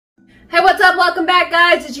Hey, what's up? Welcome back,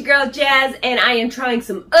 guys. It's your girl Jazz, and I am trying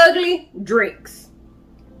some ugly drinks.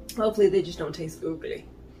 Hopefully they just don't taste ugly.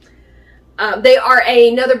 They are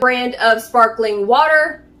another brand of sparkling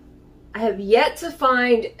water. I have yet to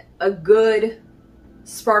find a good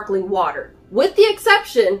sparkling water, with the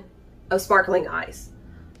exception of sparkling ice.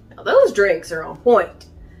 Now those drinks are on point.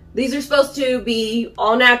 These are supposed to be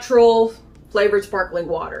all natural flavored sparkling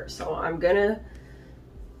water, so I'm gonna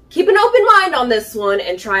keep an open mind on this one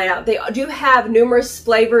and try it out. They do have numerous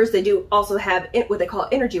flavors. They do also have what they call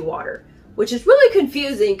energy water, which is really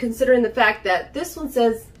confusing considering the fact that this one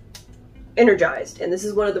says energized, and this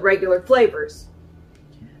is one of the regular flavors.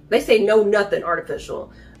 They say no nothing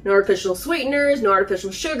artificial. No artificial sweeteners, no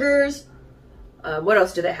artificial sugars. What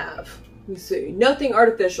else do they have? Let me see. Nothing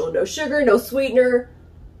artificial. No sugar, no sweetener.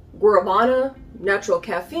 Guarana, natural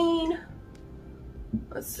caffeine.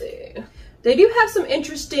 Let's see. They do have some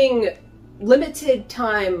interesting limited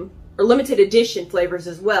time or limited edition flavors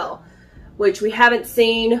as well, which we haven't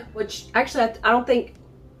seen, which actually I think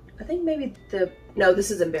maybe no, this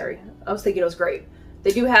isn't berry. I was thinking it was grape. They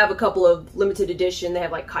do have a couple of limited edition. They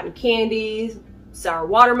have like cotton candy, sour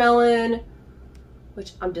watermelon,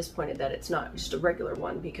 which I'm disappointed that it's not just a regular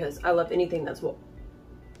one because I love anything that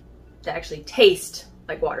actually tastes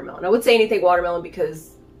like watermelon. I would say anything watermelon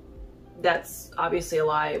because that's obviously a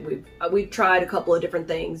lie. We've tried a couple of different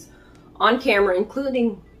things on camera,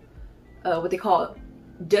 including what they call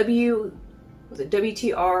WTRMLN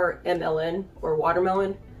or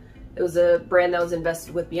watermelon. It was a brand that was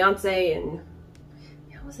invested with Beyonce, and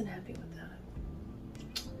yeah, I wasn't happy with that.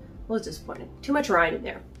 I was disappointed. Too much rind in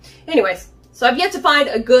there. Anyways, so I've yet to find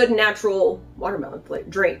a good natural watermelon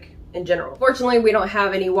drink in general. Fortunately, we don't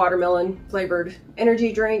have any watermelon flavored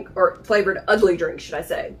energy drink, or flavored ugly drink, should I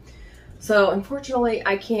say. So unfortunately,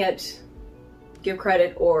 I can't give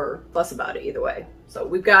credit or fuss about it either way. So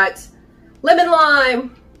we've got lemon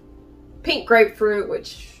lime, pink grapefruit,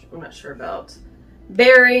 which I'm not sure about,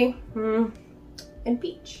 berry, and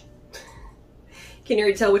peach. Can you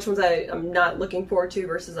already tell which ones I'm not looking forward to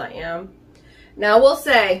versus I am? Now I will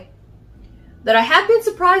say that I have been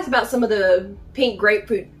surprised about some of the pink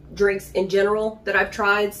grapefruit drinks in general that I've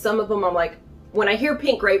tried. Some of them I'm like, when I hear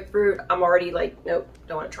pink grapefruit, I'm already like, nope,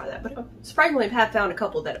 don't want to try that. But surprisingly, I have found a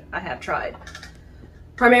couple that I have tried.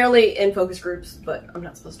 Primarily in focus groups, but I'm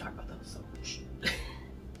not supposed to talk about those, so shh.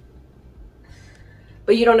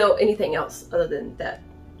 But you don't know anything else other than that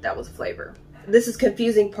was a flavor. This is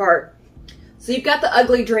confusing part. So you've got the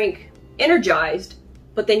ugly drink, energized,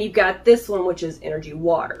 but then you've got this one, which is energy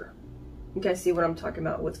water. You guys see what I'm talking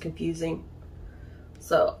about? What's confusing?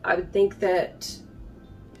 So I would think that,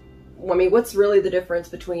 I mean, what's really the difference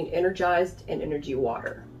between energized and energy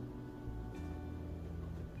water?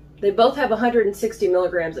 They both have 160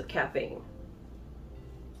 milligrams of caffeine.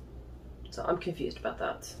 So I'm confused about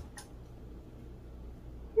that.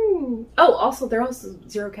 Oh, also, they're also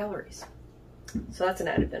 0 calories. So that's an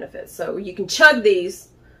added benefit. So you can chug these,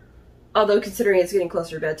 although considering it's getting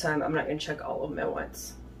closer to bedtime, I'm not going to chug all of them at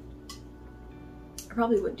once. I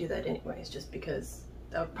probably wouldn't do that anyways, just because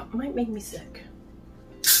that might make me sick.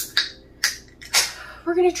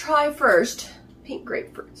 We're gonna try first pink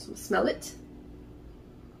grapefruit. So smell it.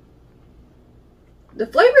 The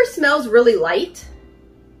flavor smells really light.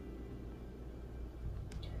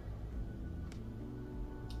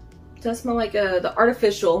 It does smell like the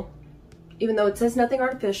artificial, even though it says nothing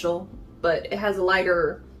artificial, but it has a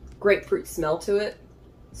lighter grapefruit smell to it.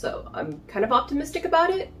 So I'm kind of optimistic about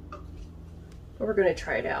it, but we're gonna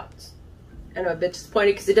try it out. And I'm a bit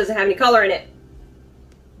disappointed because it doesn't have any color in it,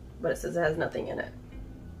 but it says it has nothing in it.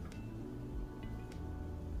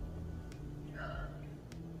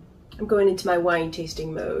 I'm going into my wine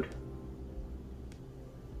tasting mode.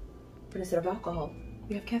 But instead of alcohol,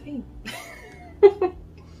 we have caffeine.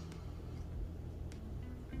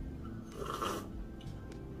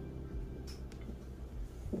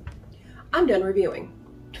 I'm done reviewing.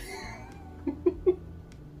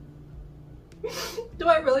 Do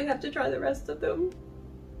I really have to try the rest of them?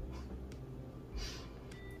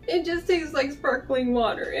 It just tastes like sparkling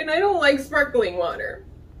water, and I don't like sparkling water,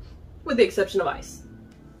 with the exception of ice.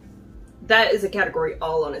 That is a category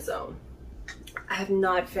all on its own. I have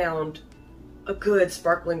not found a good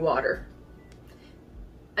sparkling water.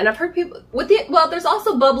 And I've heard people well, there's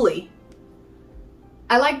also bubbly.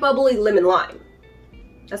 I like bubbly lemon lime.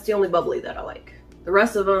 That's the only bubbly that I like. The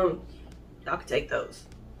rest of them, y'all can take those.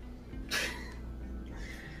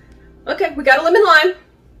 Okay, we got a lemon lime.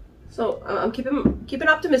 So I'm keeping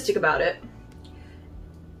optimistic about it.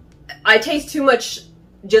 I taste too much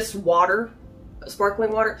just water,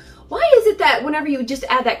 sparkling water. Why is it that whenever you just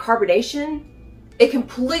add that carbonation, it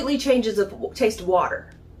completely changes the taste of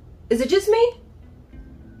water. Is it just me?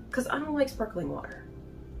 Because I don't like sparkling water.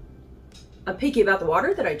 I'm picky about the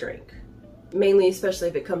water that I drink. Mainly, especially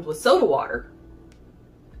if it comes with soda water.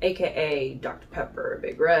 AKA Dr. Pepper,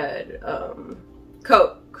 Big Red,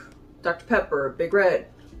 Coke, Dr. Pepper, Big Red.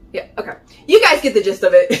 Yeah, okay. You guys get the gist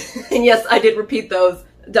of it. And yes, I did repeat those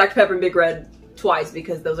Dr. Pepper and Big Red twice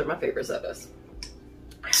because those are my favorite sodas.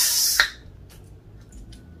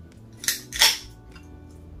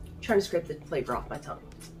 Trying to scrape the flavor off my tongue.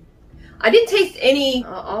 I didn't taste any,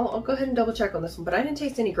 I'll go ahead and double check on this one, but I didn't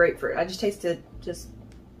taste any grapefruit. I just tasted just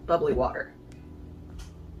bubbly water.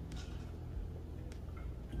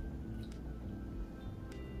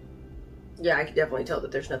 Yeah, I can definitely tell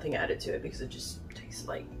that there's nothing added to it because it just tastes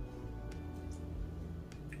like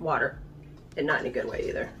water, and not in a good way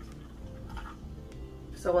either.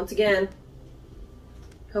 So once again,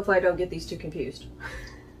 hopefully I don't get these two confused.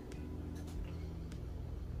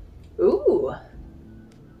 Ooh.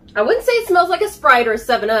 I wouldn't say it smells like a Sprite or a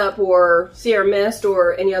 7-Up or Sierra Mist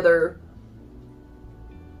or any other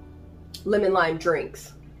lemon lime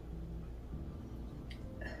drinks.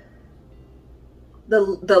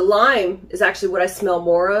 The lime is actually what I smell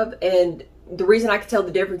more of, and the reason I can tell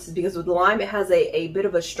the difference is because with the lime it has a bit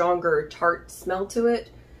of a stronger tart smell to it,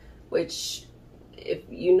 which if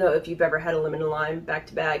you've ever had a lemon and lime back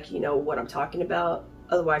to back, you know what I'm talking about.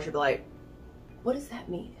 Otherwise you'll be like, what does that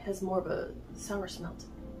mean? It has more of a sour smell to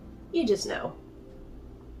it. You just know.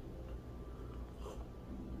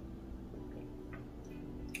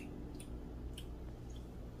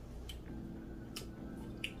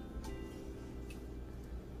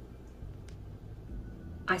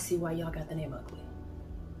 I see why y'all got the name Ugly,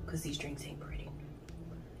 because these drinks ain't pretty.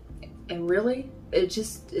 And really, it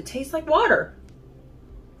tastes like water.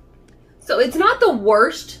 So it's not the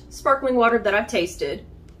worst sparkling water that I've tasted,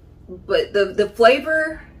 but the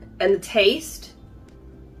flavor and the taste,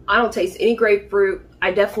 I don't taste any grapefruit.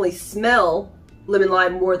 I definitely smell lemon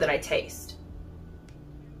lime more than I taste.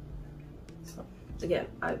 So again,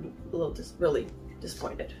 I'm a little really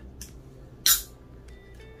disappointed.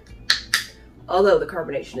 Although the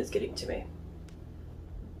carbonation is getting to me.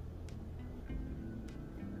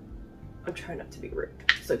 I'm trying not to be rude,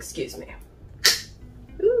 so excuse me.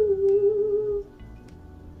 Ooh.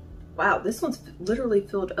 Wow, this one's literally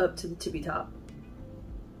filled up to the tippy top.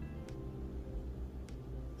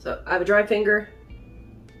 So I have a dry finger.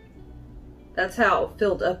 That's how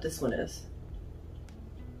filled up this one is.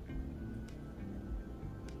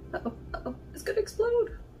 Uh-oh, uh-oh, it's gonna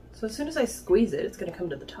explode. So as soon as I squeeze it, it's gonna come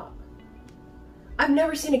to the top. I've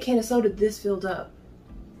never seen a can of soda this filled up.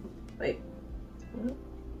 Wait.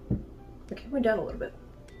 Okay, went down a little bit.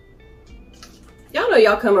 Y'all know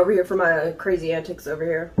y'all come over here for my crazy antics over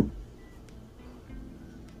here.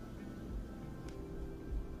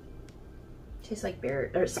 Tastes like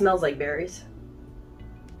berry, or it smells like berries.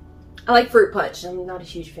 I like fruit punch. I'm not a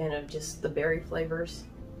huge fan of just the berry flavors.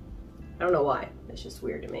 I don't know why. It's just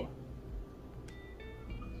weird to me.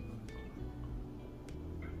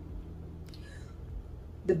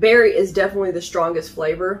 The berry is definitely the strongest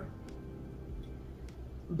flavor,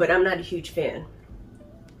 but I'm not a huge fan.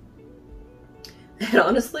 And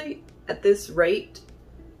honestly, at this rate,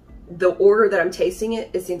 the order that I'm tasting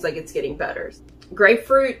it, it seems like it's getting better.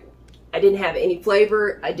 Grapefruit, I didn't have any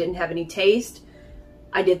flavor. I didn't have any taste.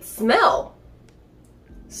 I did smell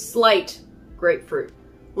slight grapefruit.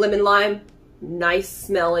 Lemon lime, nice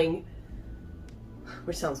smelling,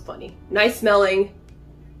 which sounds funny. Nice smelling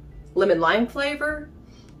lemon lime flavor,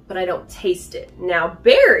 but I don't taste it. Now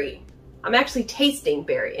berry, I'm actually tasting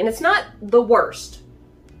berry, and it's not the worst,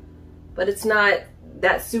 but it's not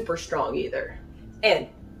that super strong either. And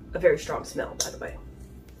a very strong smell, by the way.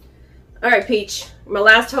 All right, Peach, my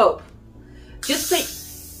last hope. Just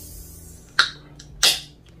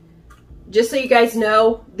so you guys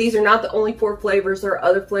know, these are not the only 4 flavors. There are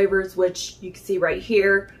other flavors, which you can see right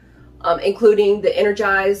here, including the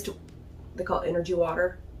energized, they call it energy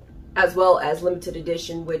water, as well as limited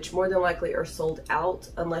edition, which more than likely are sold out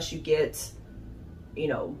unless you get, you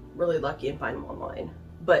know, really lucky and find them online.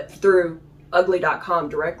 But through ugly.com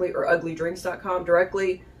directly or uglydrinks.com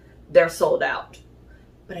directly, they're sold out.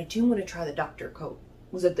 But I do want to try the Dr. Coke.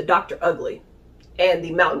 Was it the Dr. Ugly and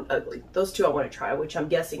the Mountain Ugly? Those two I want to try, which I'm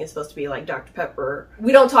guessing is supposed to be like Dr. Pepper.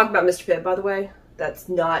 We don't talk about Mr. Pibb, by the way. That's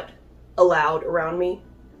not allowed around me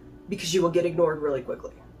because you will get ignored really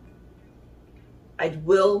quickly. I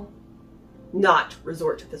will not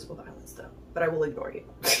resort to physical violence though, but I will ignore you.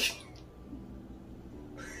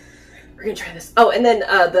 We're gonna try this. Oh, and then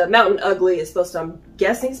the Mountain Ugly is supposed to, I'm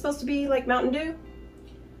guessing, supposed to be like Mountain Dew,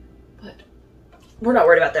 but we're not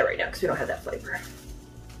worried about that right now because we don't have that flavor.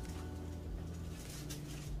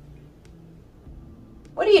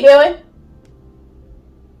 What are you doing?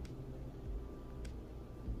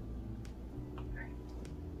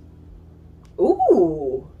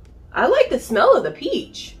 Ooh, I like the smell of the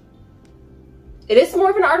peach. It is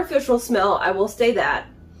more of an artificial smell, I will say that.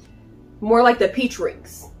 More like the peach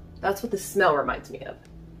rings. That's what the smell reminds me of.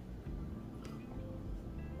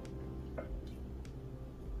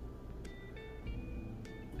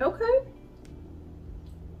 Okay.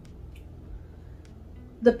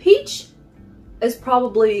 The peach is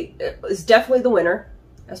definitely the winner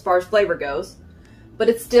as far as flavor goes, but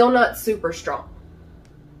it's still not super strong.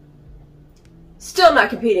 Still not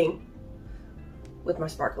competing with my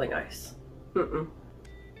sparkling ice. Mm-mm.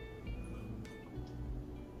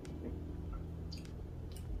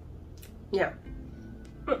 Yeah.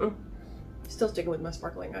 Mm-mm. Still sticking with my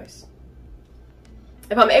sparkling ice.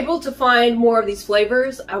 If I'm able to find more of these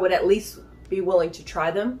flavors, I would at least be willing to try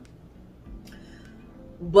them.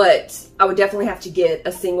 But I would definitely have to get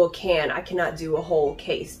a single can. I cannot do a whole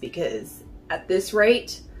case because at this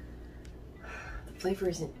rate, the flavor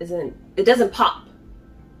it doesn't pop.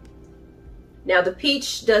 Now the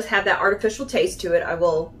peach does have that artificial taste to it. I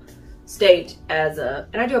will state and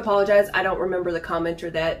I do apologize, I don't remember the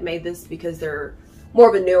commenter that made this because they're more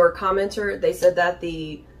of a newer commenter. They said that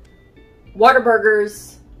the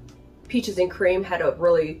Whataburger's peaches and cream had a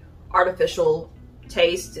really artificial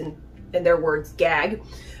taste, and in their words, gag.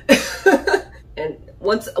 And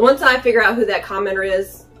once I figure out who that commenter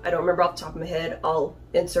is, I don't remember off the top of my head, I'll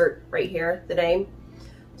insert right here the name.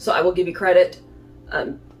 So I will give you credit.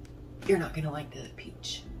 You're not gonna like the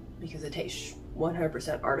peach because it tastes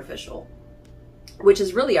 100% artificial, which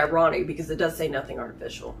is really ironic because it does say nothing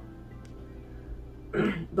artificial.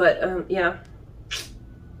 But yeah,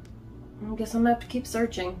 I guess I'm gonna have to keep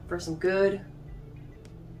searching for some good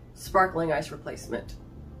sparkling ice replacement.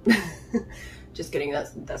 Just kidding,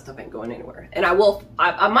 that stuff ain't going anywhere. And I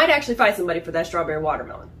might actually find somebody for that strawberry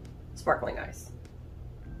watermelon sparkling ice.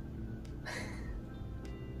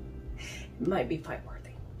 It might be fight worthy.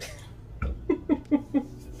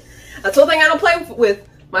 That's one thing I don't play with.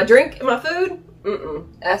 My drink and my food,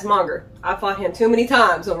 ask Monger. I fought him too many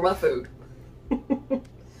times over my food.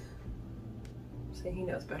 See, he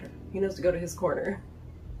knows better. He knows to go to his corner.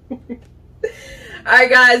 Alright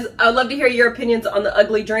guys, I would love to hear your opinions on the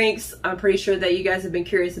ugly drinks. I'm pretty sure that you guys have been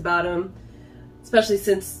curious about them, especially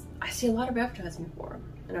since I see a lot of advertisement for them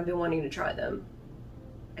and I've been wanting to try them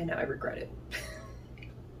and now I regret it.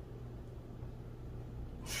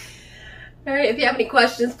 Alright, if you have any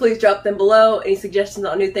questions, please drop them below. Any suggestions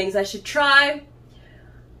on new things I should try.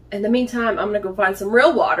 In the meantime, I'm going to go find some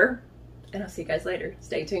real water and I'll see you guys later.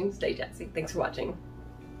 Stay tuned, stay jazzy. Thanks for watching.